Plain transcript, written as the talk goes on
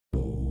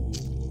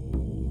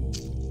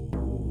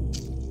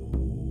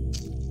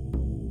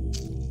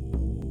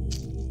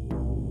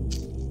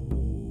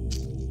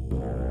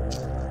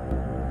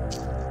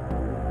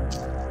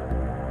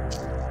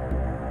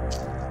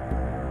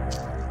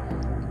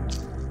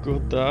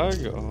God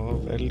dag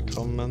og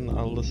velkommen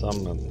alle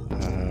sammen.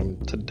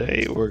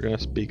 Today we're going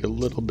to speak a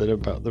little bit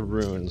about the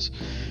runes,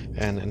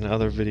 and in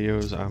other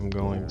videos I'm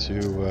going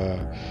to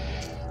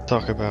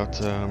talk about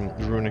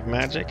runic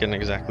magic and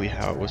exactly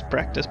how it was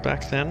practiced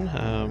back then,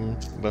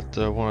 but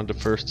wanted to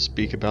first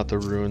speak about the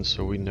runes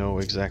so we know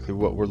exactly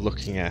what we're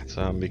looking at,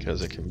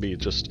 because it can be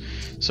just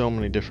so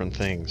many different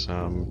things.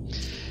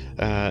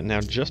 Now,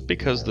 just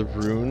because the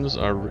runes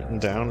are written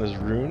down as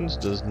runes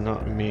does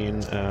not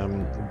mean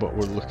what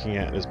we're looking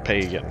at is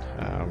pagan.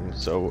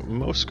 So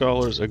most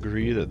scholars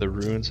agree that the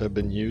runes have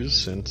been used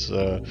since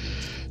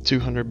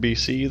 200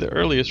 BC. The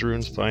earliest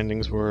runes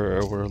findings were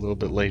a little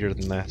bit later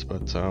than that,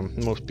 but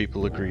most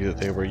people agree that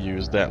they were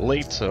used that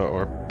late,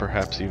 or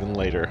perhaps even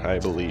later, I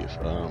believe.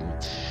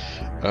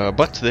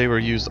 But they were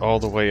used all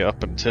the way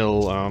up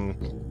until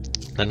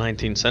the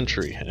 19th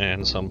century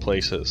in some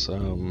places,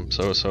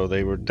 so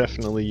they were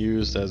definitely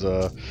used as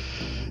a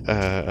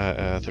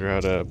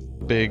throughout a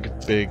big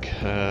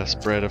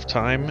spread of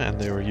time, and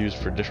they were used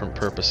for different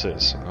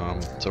purposes.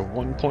 So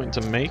one point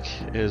to make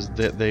is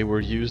that they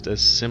were used as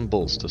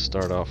symbols to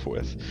start off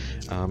with.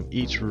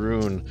 Each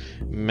rune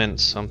meant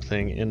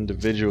something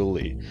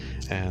individually,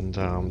 and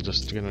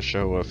just going to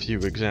show a few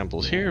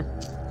examples here.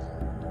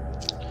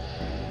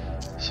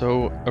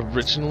 So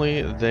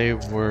originally they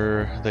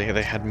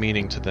had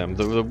meaning to them.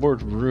 The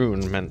word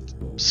rune meant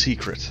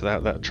secret.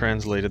 That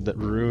translated that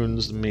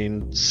runes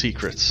mean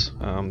secrets.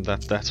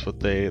 That's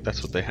what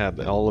they had.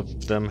 All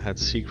of them had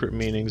secret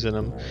meanings in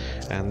them,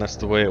 and that's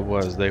the way it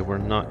was. They were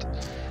not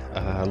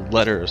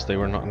letters. They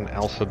were not an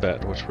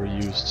alphabet which were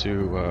used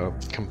to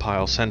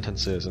compile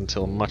sentences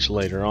until much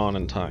later on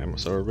in time.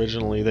 So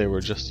originally they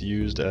were just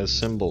used as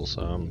symbols,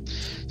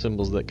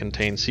 symbols that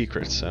contain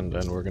secrets, and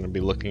we're going to be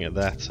looking at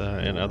that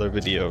in other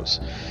videos.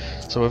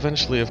 So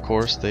eventually, of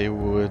course, they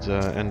would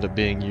end up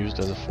being used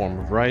as a form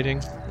of writing.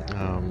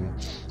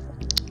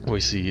 We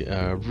see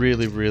a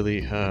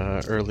really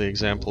early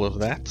example of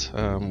that,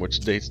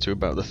 which dates to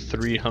about the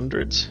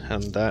 300s,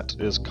 and that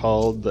is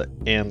called the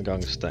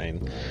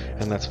Engangstein,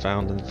 and that's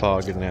found in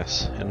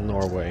Fagernes in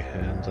Norway,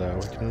 and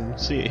we can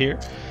see it here.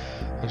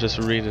 I'll just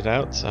read it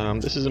out.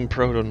 This is in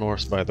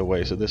Proto-Norse, by the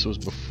way, so this was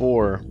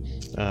before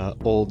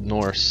Old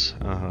Norse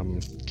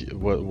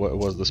what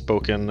was the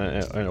spoken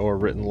or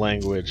written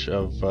language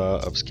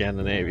of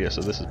Scandinavia.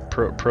 So this is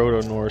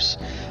Proto-Norse,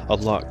 a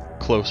lot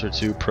closer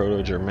to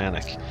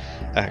Proto-Germanic,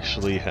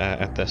 actually,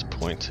 at this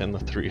point in the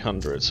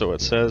 300s. So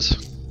it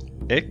says,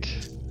 Ek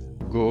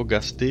go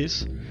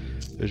gastis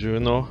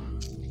runo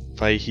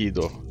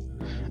faihido,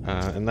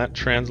 and that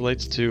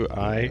translates to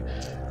I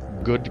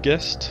good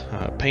guest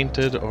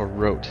painted or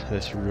wrote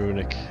this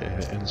runic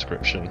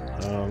inscription.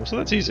 So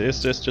that's easy.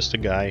 It's just a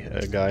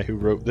guy who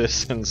wrote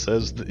this and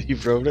says that he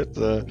wrote it.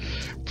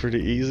 Pretty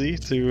easy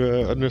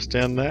to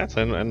understand that,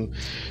 and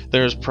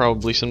there's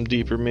probably some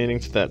deeper meaning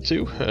to that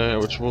too,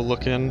 which we'll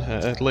look in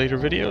at later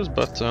videos.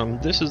 But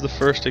this is the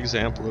first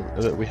example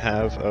that we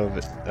have of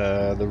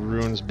the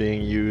runes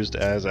being used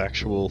as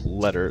actual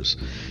letters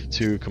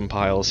to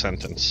compile a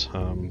sentence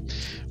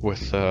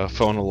with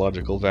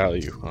phonological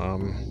value.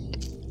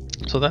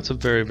 So that's a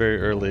very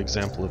early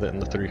example of it in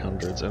the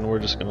 300s, and we're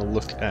just going to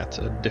look at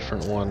a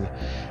different one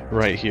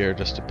right here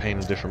just to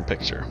paint a different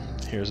picture.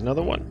 Here's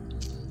another one.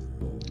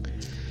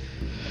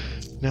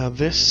 Now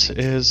this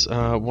is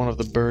one of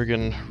the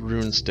Bergen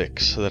rune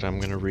sticks that I'm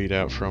going to read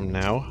out from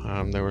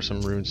now. There were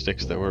some rune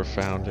sticks that were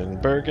found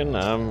in Bergen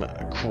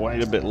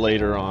quite a bit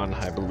later on,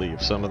 I believe.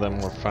 Some of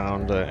them were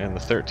found in the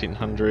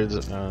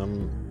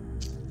 1300s.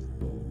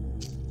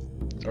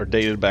 Or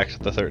dated back to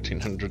the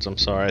 1300s, I'm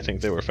sorry. I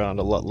think they were found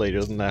a lot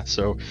later than that,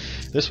 so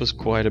this was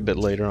quite a bit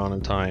later on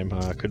in time.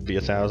 Could be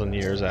 1,000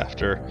 years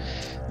after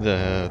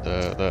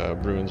the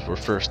runes were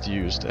first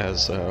used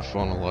as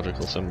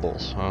phonological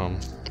symbols.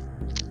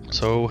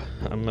 So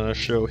I'm going to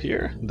show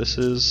here. This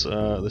is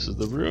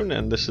the rune,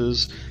 and this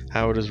is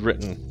how it is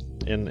written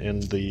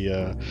in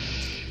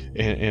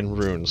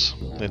runes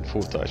in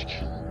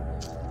Fotark.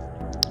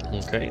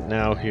 Okay,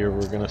 now here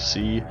we're going to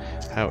see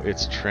how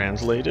it's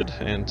translated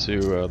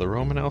into the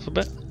Roman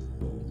alphabet.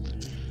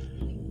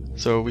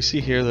 So we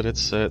see here that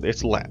it's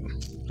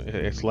Latin.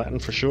 It's Latin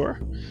for sure.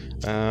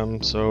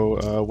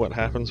 So what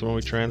happens when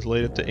we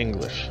translate it to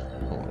English?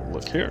 Well,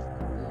 look here.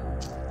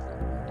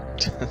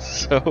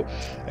 So,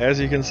 as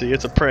you can see,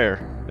 it's a prayer.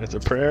 It's a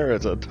prayer.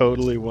 It's a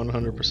totally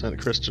 100%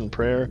 Christian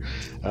prayer.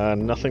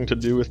 Nothing to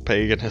do with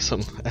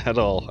paganism at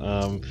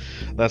all.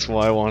 That's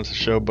why I wanted to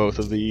show both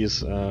of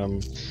these,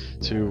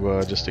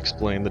 to just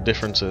explain the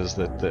differences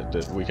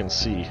that we can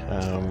see.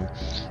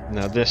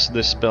 Now this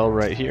spell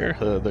right here,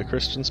 the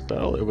Christian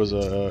spell, it was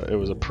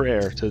a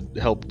prayer to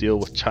help deal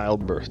with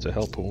childbirth, to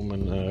help a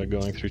woman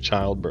going through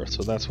childbirth.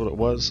 So that's what it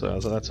was. So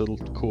that's a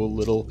cool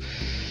little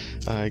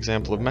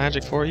example of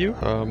magic for you.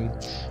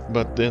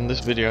 But in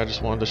this video I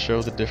just wanted to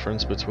show the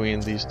difference between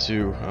these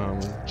two,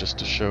 just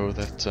to show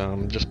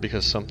that just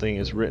because something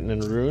is written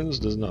in runes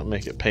does not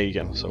make it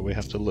pagan. So we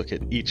have to look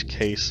at each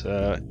case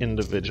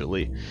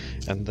individually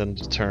and then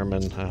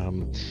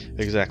determine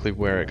exactly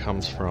where it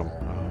comes from.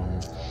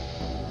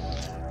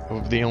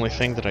 The only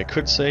thing that I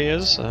could say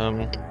is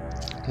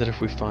that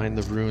if we find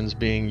the runes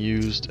being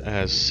used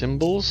as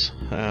symbols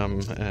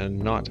and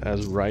not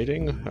as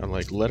writing,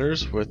 like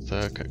letters with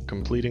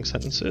completing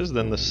sentences,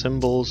 then the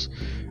symbols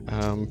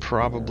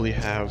probably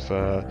have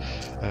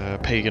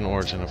pagan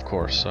origin, of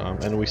course.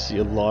 And we see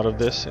a lot of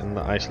this in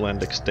the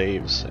Icelandic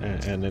staves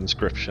and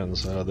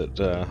inscriptions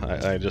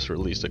that I just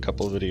released a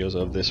couple of videos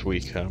of this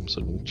week.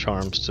 Some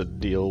charms to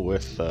deal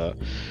with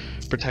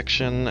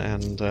protection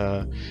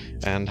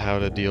and how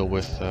to deal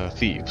with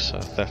thieves,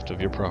 theft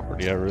of your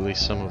property. I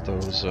released some of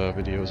those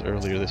videos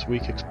earlier this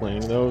week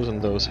explaining those,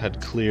 and those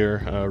had clear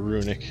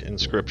runic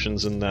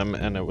inscriptions in them,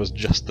 and it was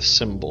just the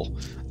symbol,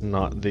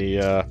 not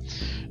the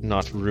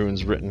not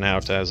runes written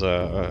out as with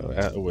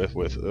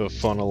a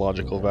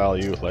phonological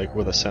value, like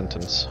with a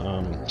sentence.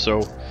 So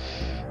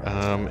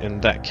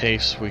in that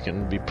case, we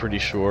can be pretty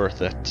sure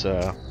that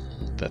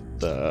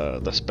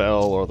the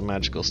spell or the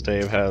magical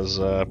stave has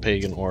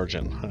pagan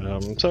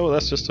origin. So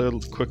that's just a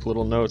quick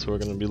little note. We're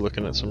going to be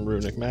looking at some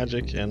runic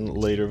magic in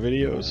later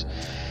videos,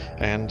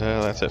 and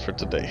that's it for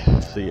today.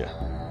 See ya.